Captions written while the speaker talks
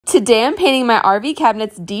Today I'm painting my RV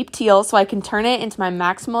cabinets deep teal so I can turn it into my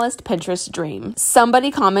maximalist Pinterest dream.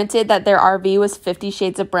 Somebody commented that their RV was 50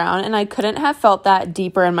 shades of brown, and I couldn't have felt that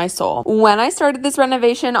deeper in my soul. When I started this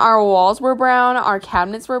renovation, our walls were brown, our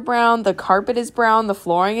cabinets were brown, the carpet is brown, the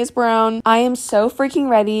flooring is brown. I am so freaking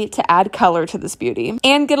ready to add color to this beauty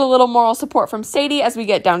and get a little moral support from Sadie as we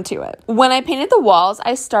get down to it. When I painted the walls,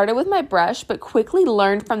 I started with my brush but quickly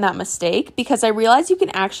learned from that mistake because I realized you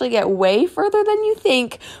can actually get way further than you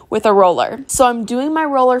think with a roller. So I'm doing my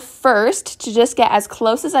roller first to just get as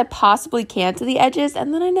close as I possibly can to the edges,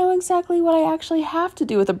 and then I know exactly what I actually have to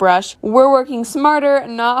do with a brush. We're working smarter,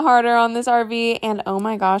 not harder on this RV, and oh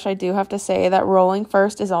my gosh, I do have to say that rolling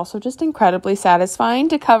first is also just incredibly satisfying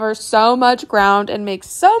to cover so much ground and make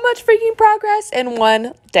so much freaking progress in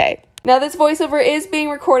one day. Now, this voiceover is being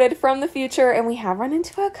recorded from the future, and we have run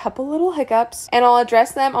into a couple little hiccups, and I'll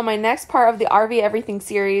address them on my next part of the RV Everything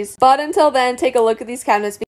series. But until then, take a look at these cabinets.